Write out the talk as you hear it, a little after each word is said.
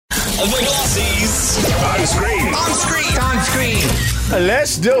The Glossies. On screen. On screen. On screen.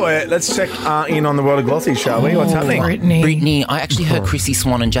 Let's do it. Let's check in on the world of Glossies, shall we? What's happening? Brittany, I actually heard Chrissy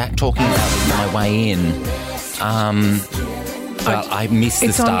Swan and Jack talking about it on my way in. But I missed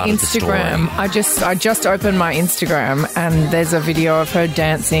the start of the story. It's on Instagram. I just opened my Instagram and there's a video of her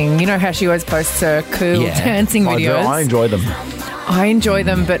dancing. You know how she always posts her cool dancing videos? I enjoy them. I enjoy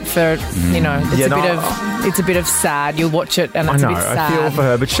them, but for, it's a bit of sad. You'll watch it and it's a bit sad. I feel for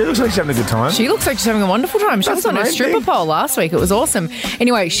her, but she looks like she's having a good time. She looks like she's having a wonderful time. She was on a stripper pole last week. It was awesome.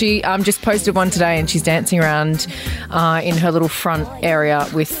 Anyway, she just posted one today and she's dancing around in her little front area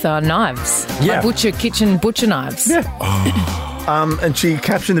with knives. Yeah. Like kitchen butcher knives. Yeah. And she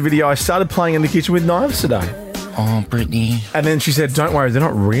captioned the video, I started playing in the kitchen with knives today. Oh, Brittany. And then she said, don't worry, they're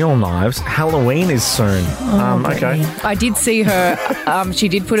not real knives. Halloween is soon. Okay. I did see her, she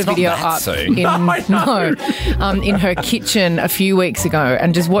did put a video up in her kitchen a few weeks ago,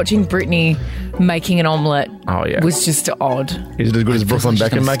 and just watching Brittany making an omelette was just odd. Is it as good as Brooklyn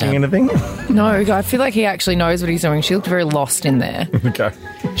Beckham making anything? No, I feel like he actually knows what he's doing. She looked very lost in there. Okay.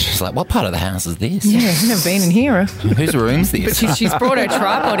 She's like, what part of the house is this? Yeah, I've never been in here. Whose room's this? But she's brought her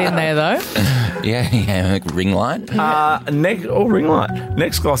tripod in there, though. Yeah, like ring light. Ring light.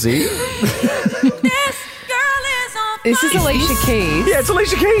 Next Glossy. This is Alicia Keys. Yeah, it's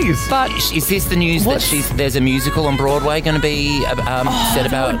Alicia Keys. But is this the news that there's a musical on Broadway going to be said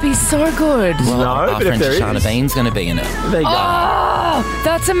about? That would be so good. Well, our friend Shoshana Bean's going to be in it. There you go. Oh,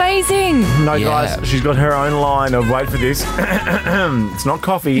 that's amazing. No, guys, she's got her own line of, wait for this, it's not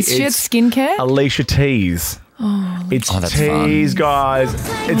coffee. Is she at skincare? Alicia Teas. It's teas, guys.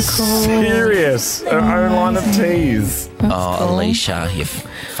 It's serious. Her own line of teas. Cool. Alicia, you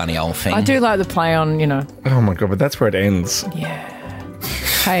funny old thing. I do like the play on, Oh, my God, but that's where it ends. Yeah.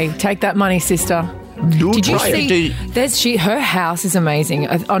 Hey, take that money, sister. Did you see? Her house is amazing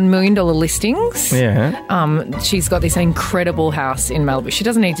on $1 Million listings. Yeah. She's got this incredible house in Malibu. She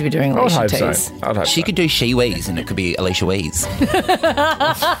doesn't need to be doing Alicia Teas. I'd hope she could do She Wees, and it could be Alicia Wees.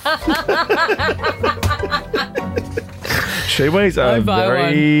 She-Wees are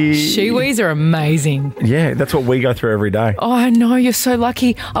She-Wees are amazing. Yeah, that's what we go through every day. Oh, I know. You're so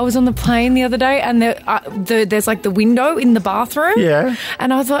lucky. I was on the plane the other day and there's like the window in the bathroom. Yeah.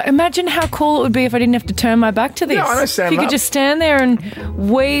 And I was like, imagine how cool it would be if I didn't have to turn my back to this. Yeah, I know, stand if you could just stand there and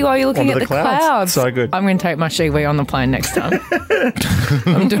wee while you're looking at the clouds. So good. I'm going to take my She-Wee on the plane next time.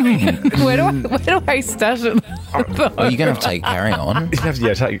 I'm doing it. Where do I stash it? Are you going to have to take carry on?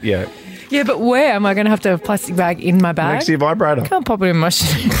 Yeah, but where? Am I going to have a plastic bag in my bag? Next to your vibrator. I can't pop it in my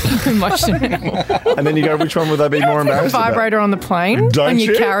shit anymore. And then you go, which one would they be more embarrassed about? Vibrator on the plane? Don't on you?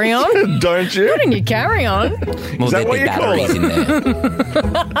 Your carry-on? Don't you? Not in your carry-on. Well, Is that what you call batteries it? in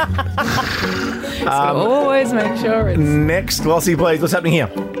there. Always make sure it's... Next Glossy, please. What's happening here?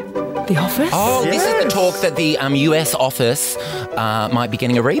 The Office? Oh, yes. This is the talk that the US Office might be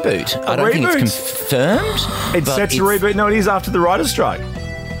getting a reboot. I don't think it's confirmed. It's set to reboot. No, it is after the writer's strike.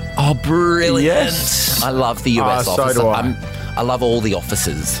 Oh, brilliant. Yes. I love the US Office. So do I love all the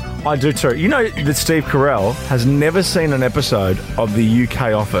offices. I do too. You know that Steve Carell has never seen an episode of the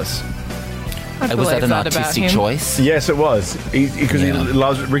UK Office. Was that an artistic choice? Yes, it was. Because he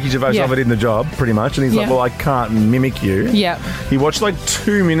loves Ricky Gervais of it in the job, pretty much. And he's like, well, I can't mimic you. Yeah. He watched like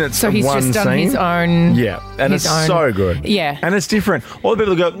 2 minutes of one scene. So he's just done his own... Yeah. And it's so good. Yeah. And it's different. All the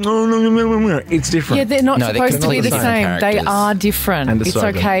people go, no. It's different. Yeah, they're not supposed to be the same. Characters. They are different. And it's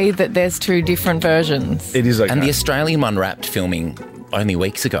okay that there's two different versions. It is okay. And the Australian one wrapped filming only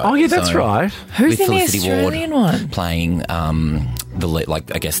weeks ago. Oh, yeah, that's right. Who's in the Australian one? Playing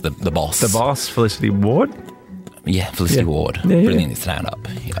the boss. The boss, Felicity Ward? Yeah, Felicity Ward. Yeah. Brilliant stand-up.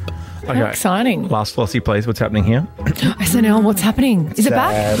 Yep. Okay. How exciting. Last Glossy, please. What's happening here? SNL, what's happening? Is it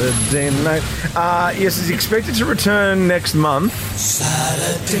back? Saturday night. Yes, it's expected to return next month.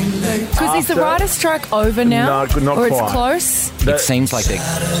 Saturday night. Because is the writer's strike over now? No, not or quite. Or it's close? It seems like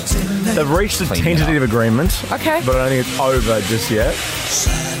they've reached a tentative agreement. Okay. But I don't think it's over just yet.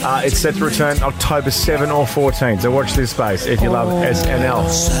 It's set to return October 7 or 14. So watch this space if you love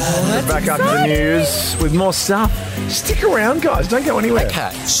SNL. Back up to the news with more stuff. Stick around, guys. Don't go anywhere.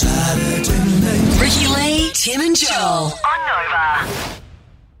 Okay. Ricky Lee, Tim and Joel on Nova.